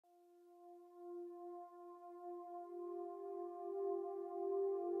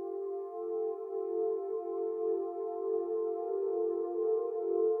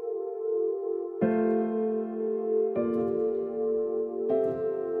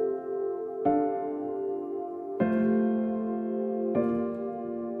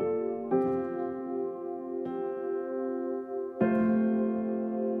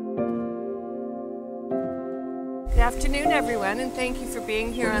afternoon, everyone, and thank you for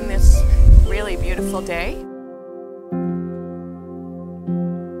being here on this really beautiful day.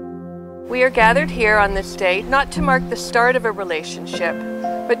 We are gathered here on this day not to mark the start of a relationship,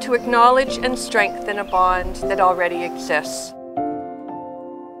 but to acknowledge and strengthen a bond that already exists.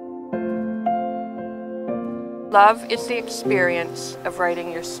 Love is the experience of writing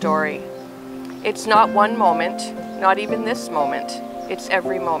your story. It's not one moment, not even this moment, it's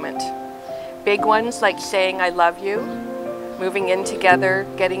every moment. Big ones like saying I love you, moving in together,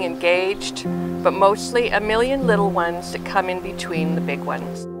 getting engaged, but mostly a million little ones that come in between the big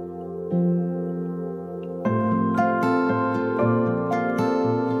ones.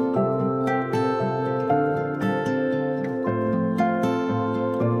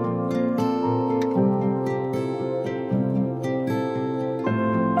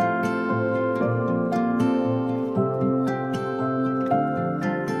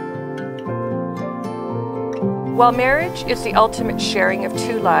 While marriage is the ultimate sharing of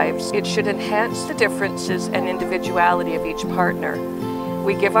two lives, it should enhance the differences and individuality of each partner.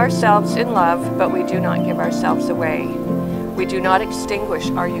 We give ourselves in love, but we do not give ourselves away. We do not extinguish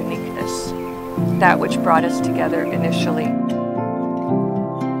our uniqueness, that which brought us together initially.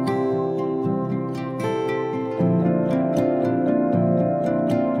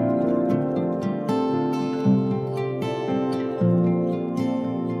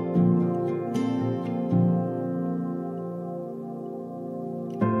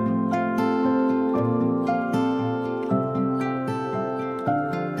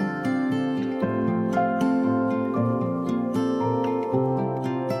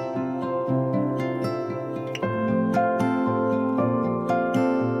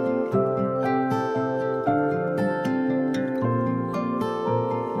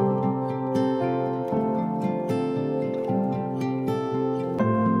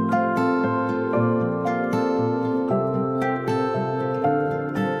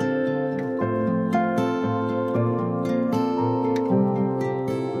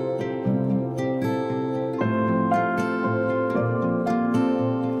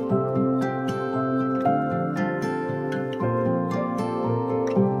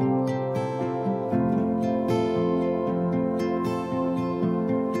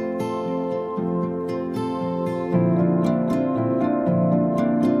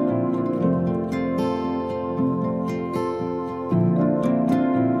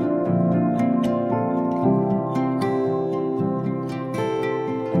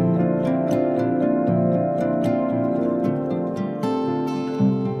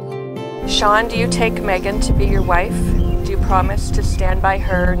 Sean, do you take Meghan to be your wife? Do you promise to stand by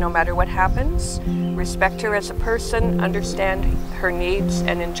her no matter what happens? Respect her as a person, understand her needs,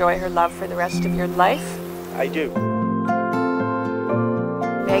 and enjoy her love for the rest of your life? I do.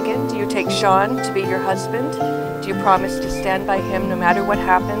 Meghan, do you take Sean to be your husband? Do you promise to stand by him no matter what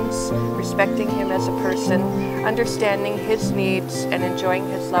happens, respecting him as a person, understanding his needs, and enjoying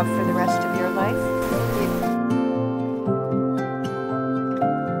his love for the rest of your life?